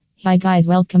Hi guys,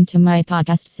 welcome to my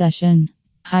podcast session.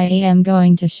 I am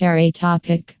going to share a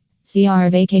topic. CR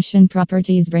Vacation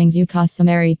Properties brings you Casa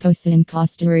Mariposa in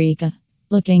Costa Rica.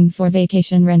 Looking for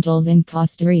vacation rentals in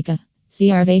Costa Rica?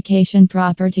 CR Vacation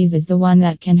Properties is the one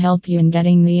that can help you in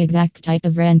getting the exact type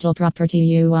of rental property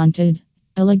you wanted.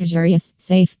 A luxurious,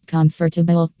 safe,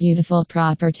 comfortable, beautiful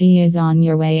property is on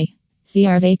your way.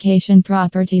 CR Vacation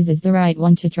Properties is the right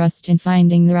one to trust in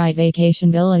finding the right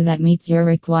vacation villa that meets your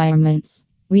requirements.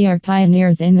 We are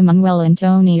pioneers in the Manuel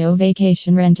Antonio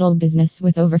vacation rental business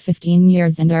with over 15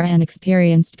 years and are an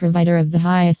experienced provider of the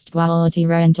highest quality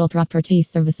rental property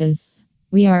services.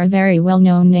 We are a very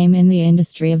well-known name in the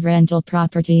industry of rental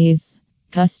properties.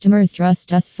 Customers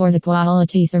trust us for the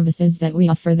quality services that we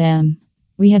offer them.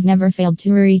 We have never failed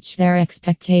to reach their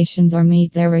expectations or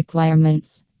meet their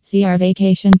requirements. CR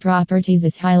Vacation Properties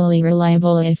is highly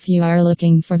reliable if you are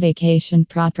looking for vacation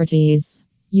properties.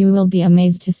 You will be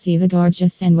amazed to see the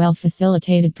gorgeous and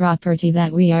well-facilitated property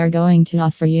that we are going to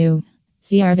offer you.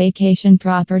 CR Vacation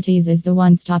Properties is the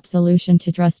one-stop solution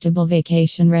to trustable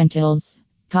vacation rentals.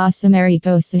 Casa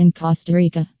Mariposa in Costa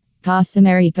Rica. Casa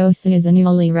Mariposa is a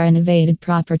newly renovated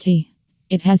property.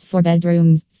 It has 4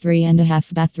 bedrooms,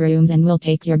 3.5 bathrooms and will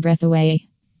take your breath away.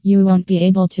 You won't be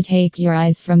able to take your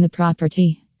eyes from the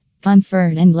property.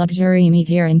 Comfort and luxury meet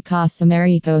here in Casa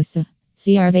Mariposa.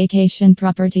 CR Vacation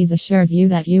Properties assures you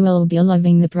that you will be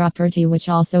loving the property, which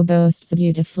also boasts a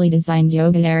beautifully designed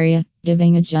yoga area,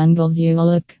 giving a jungle view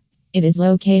look. It is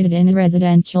located in a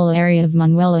residential area of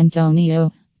Manuel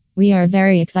Antonio. We are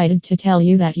very excited to tell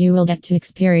you that you will get to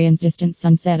experience distant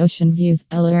sunset ocean views,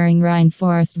 alluring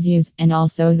rainforest views, and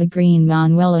also the green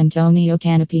Manuel Antonio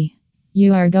canopy.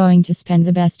 You are going to spend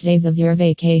the best days of your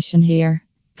vacation here.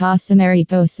 Casa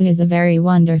Mariposa is a very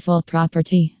wonderful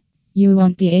property. You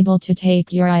won't be able to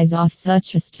take your eyes off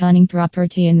such a stunning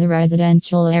property in the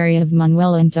residential area of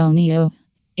Manuel Antonio.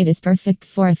 It is perfect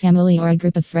for a family or a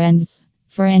group of friends.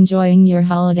 For enjoying your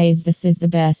holidays, this is the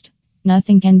best.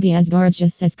 Nothing can be as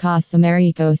gorgeous as Casa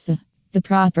Mariposa. The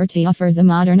property offers a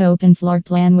modern open floor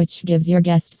plan which gives your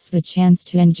guests the chance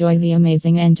to enjoy the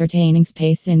amazing entertaining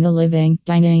space in the living,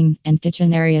 dining, and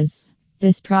kitchen areas.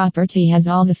 This property has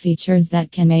all the features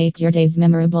that can make your days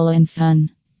memorable and fun.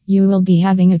 You will be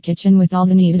having a kitchen with all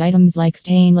the needed items like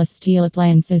stainless steel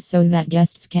appliances so that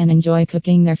guests can enjoy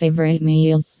cooking their favorite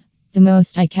meals. The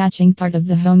most eye-catching part of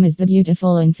the home is the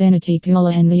beautiful infinity pool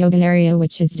and the yoga area,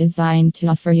 which is designed to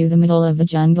offer you the middle of the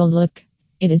jungle look.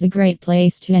 It is a great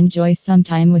place to enjoy some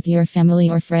time with your family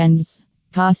or friends.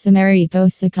 Casa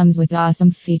Mariposa comes with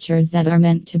awesome features that are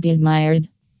meant to be admired.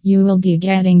 You will be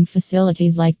getting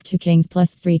facilities like 2 kings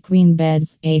plus 3 queen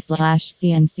beds,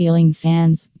 A/C and ceiling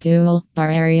fans, pool,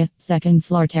 bar area, second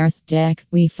floor terrace deck,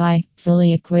 Wi-Fi,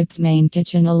 fully equipped main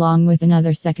kitchen along with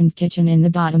another second kitchen in the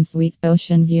bottom suite,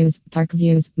 ocean views, park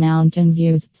views, mountain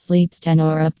views, sleeps 10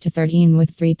 or up to 13 with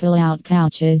 3 pull-out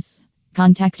couches.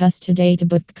 Contact us today to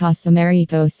book Casa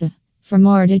Mariposa. For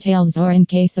more details or in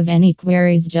case of any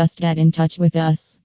queries, just get in touch with us.